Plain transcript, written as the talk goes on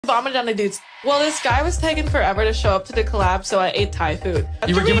vomited on the dudes. Well, this guy was taking forever to show up to the collab, so I ate Thai food.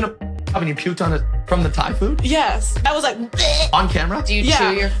 You were giving up and you puked on it from the Thai food? Yes. I was like... On camera? Do you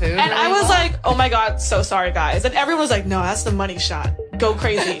chew your food? And I was like, oh my god, so sorry guys. And everyone was like, no, that's the money shot. Go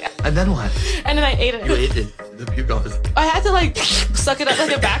crazy. And then what? And then I ate it. You ate it. The puke off his... I had to like suck it up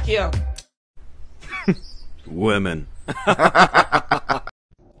like a vacuum. Women.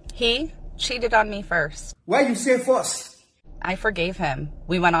 He cheated on me first. Why you say first? I forgave him.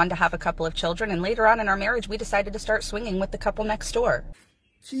 We went on to have a couple of children, and later on in our marriage, we decided to start swinging with the couple next door.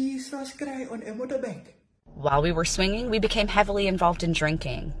 Jesus Christ on a motorbike. While we were swinging, we became heavily involved in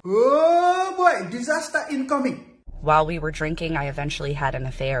drinking. Oh boy, disaster incoming. While we were drinking, I eventually had an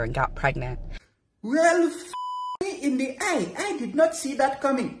affair and got pregnant. Well, me in the eye. I did not see that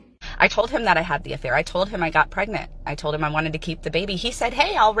coming. I told him that I had the affair. I told him I got pregnant. I told him I wanted to keep the baby. He said,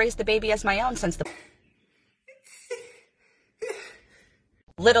 hey, I'll raise the baby as my own since the...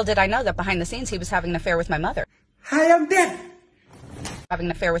 Little did I know that behind the scenes he was having an affair with my mother. I am dead. Having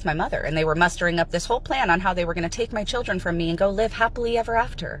an affair with my mother, and they were mustering up this whole plan on how they were going to take my children from me and go live happily ever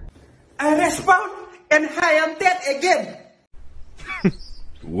after. I respond and I am dead again.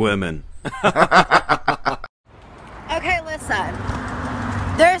 Women. Okay, listen.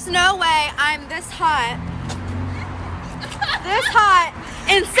 There's no way I'm this hot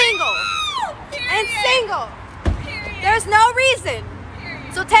and single. There's no reason.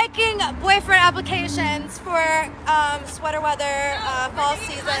 So taking boyfriend applications for sweater weather, fall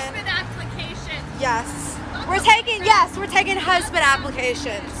season. Husband applications. Yes. We're taking husband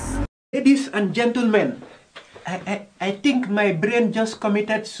applications. Ladies and gentlemen, I think my brain just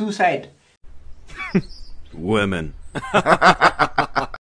committed suicide. Women.